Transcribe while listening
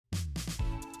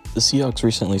The Seahawks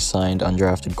recently signed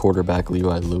undrafted quarterback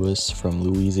Levi Lewis from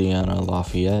Louisiana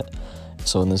Lafayette.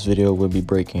 So in this video, we'll be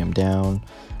breaking him down,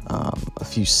 a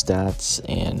few stats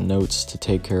and notes to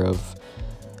take care of.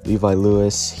 Levi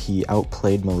Lewis, he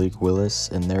outplayed Malik Willis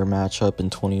in their matchup in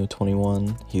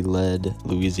 2021. He led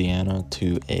Louisiana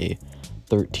to a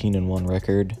 13-1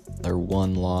 record, their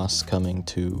one loss coming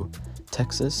to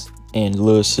Texas. And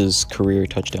Lewis's career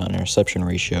touchdown interception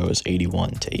ratio is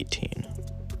 81-18.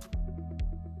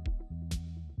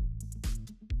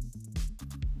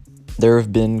 There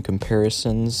have been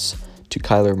comparisons to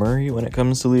Kyler Murray when it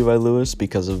comes to Levi Lewis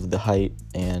because of the height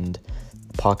and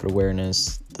pocket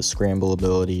awareness, the scramble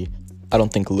ability. I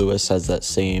don't think Lewis has that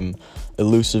same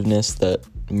elusiveness that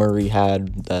Murray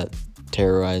had that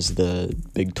terrorized the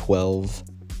Big 12.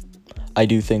 I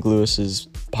do think Lewis's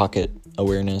pocket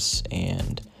awareness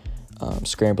and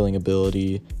scrambling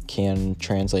ability can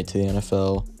translate to the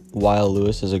NFL. While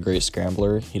Lewis is a great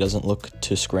scrambler, he doesn't look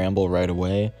to scramble right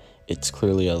away. It's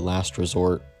clearly a last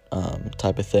resort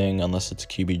type of thing, unless it's a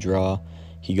QB draw.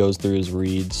 He goes through his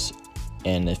reads,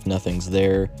 and if nothing's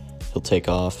there, he'll take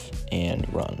off and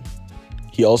run.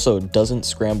 He also doesn't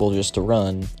scramble just to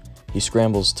run. He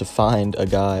scrambles to find a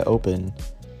guy open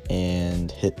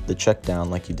and hit the check down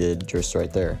like he did just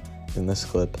right there in this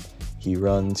clip. He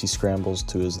runs, he scrambles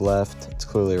to his left. It's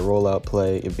clearly a rollout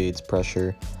play, evades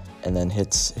pressure, and then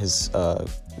hits his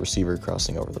receiver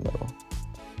crossing over the middle.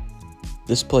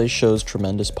 This play shows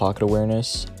tremendous pocket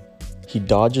awareness. He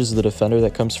dodges the defender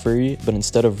that comes free, but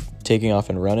instead of taking off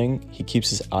and running, he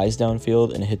keeps his eyes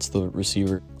downfield and hits the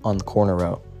receiver on the corner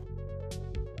route.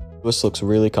 Lewis looks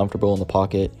really comfortable in the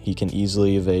pocket. He can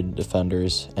easily evade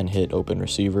defenders and hit open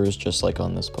receivers, just like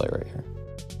on this play right here.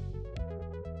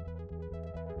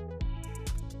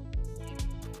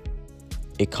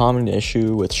 A common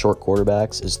issue with short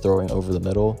quarterbacks is throwing over the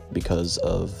middle because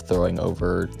of throwing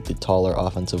over the taller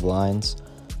offensive lines.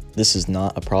 This is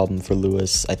not a problem for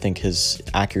Lewis. I think his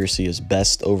accuracy is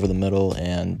best over the middle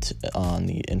and on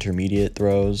the intermediate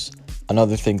throws.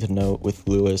 Another thing to note with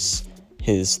Lewis,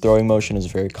 his throwing motion is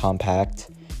very compact.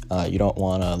 You don't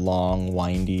want a long,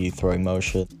 windy throwing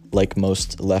motion like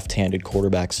most left-handed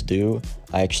quarterbacks do.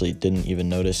 I actually didn't even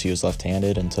notice he was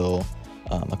left-handed until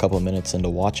a couple of minutes into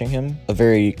watching him. A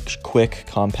very quick,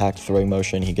 compact throwing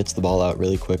motion. He gets the ball out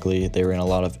really quickly. They ran a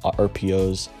lot of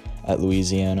RPOs at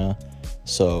Louisiana,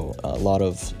 so a lot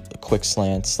of quick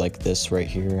slants like this right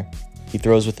here. He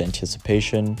throws with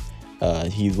anticipation.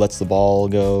 He lets the ball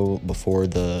go before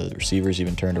the receivers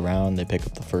even turned around. They pick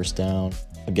up the first down.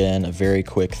 Again, a very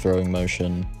quick throwing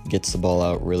motion. Gets the ball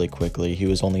out really quickly. He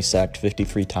was only sacked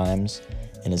 53 times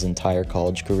in his entire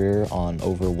college career on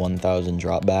over 1,000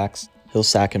 dropbacks. He'll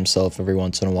sack himself every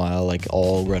once in a while like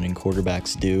all running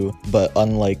quarterbacks do, but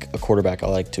unlike a quarterback I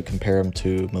like to compare him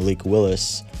to, Malik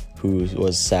Willis, who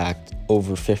was sacked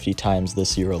over 50 times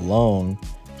this year alone,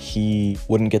 he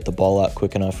wouldn't get the ball out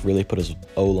quick enough, really put his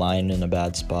O-line in a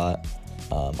bad spot.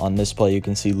 On this play, you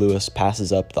can see Lewis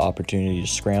passes up the opportunity to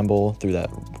scramble through that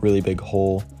really big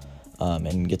hole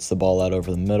and gets the ball out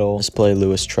over the middle. This play,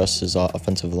 Lewis trusts his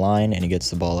offensive line and he gets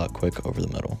the ball out quick over the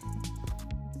middle.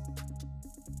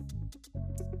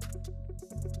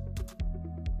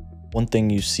 One thing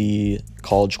you see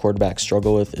college quarterbacks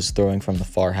struggle with is throwing from the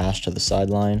far hash to the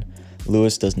sideline.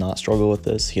 Lewis does not struggle with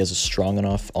this. He has a strong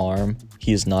enough arm.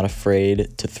 He is not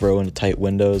afraid to throw into tight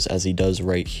windows as he does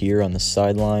right here on the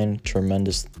sideline.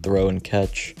 Tremendous throw and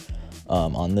catch.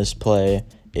 On this play,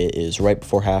 it is right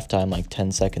before halftime, like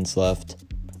 10 seconds left.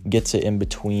 Gets it in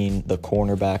between the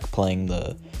cornerback playing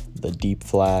the deep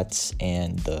flats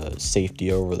and the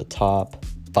safety over the top.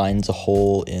 Finds a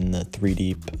hole in the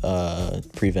 3-deep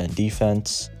prevent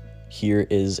defense. Here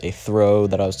is a throw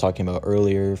that I was talking about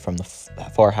earlier from the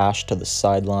far hash to the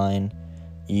sideline.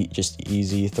 Just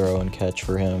easy throw and catch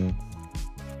for him.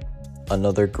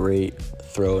 Another great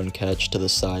throw and catch to the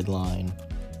sideline.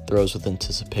 Throws with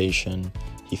anticipation.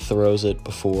 He throws it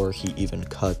before he even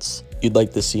cuts. You'd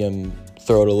like to see him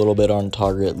throw it a little bit on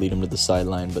target, lead him to the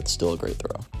sideline, but still a great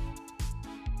throw.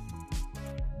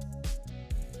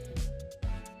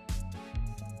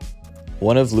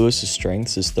 One of Lewis's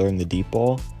strengths is throwing the deep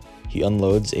ball. He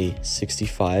unloads a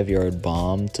 65-yard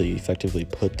bomb to effectively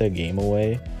put the game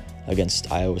away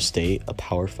against Iowa State, a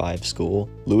Power 5 school.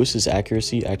 Lewis's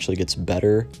accuracy actually gets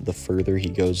better the further he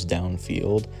goes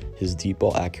downfield. His deep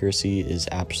ball accuracy is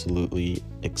absolutely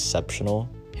exceptional.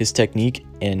 His technique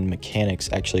and mechanics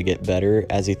actually get better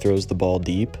as he throws the ball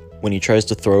deep. When he tries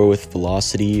to throw with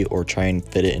velocity or try and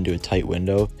fit it into a tight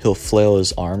window, he'll flail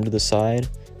his arm to the side.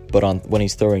 But when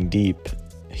he's throwing deep,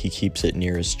 he keeps it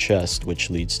near his chest, which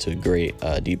leads to great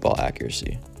deep ball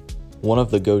accuracy. One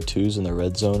of the go-tos in the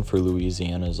red zone for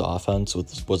Louisiana's offense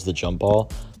was the jump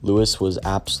ball. Lewis was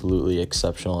absolutely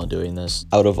exceptional at doing this.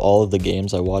 Out of all of the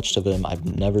games I watched of him,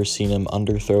 I've never seen him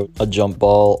underthrow a jump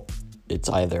ball. It's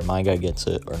either my guy gets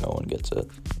it or no one gets it.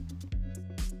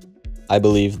 I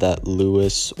believe that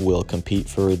Lewis will compete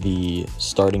for the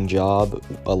starting job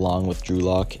along with Drew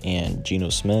Lock and Geno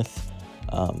Smith.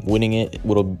 Winning it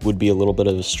would be a little bit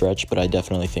of a stretch, but I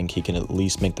definitely think he can at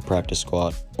least make the practice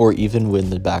squad or even win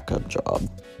the backup job.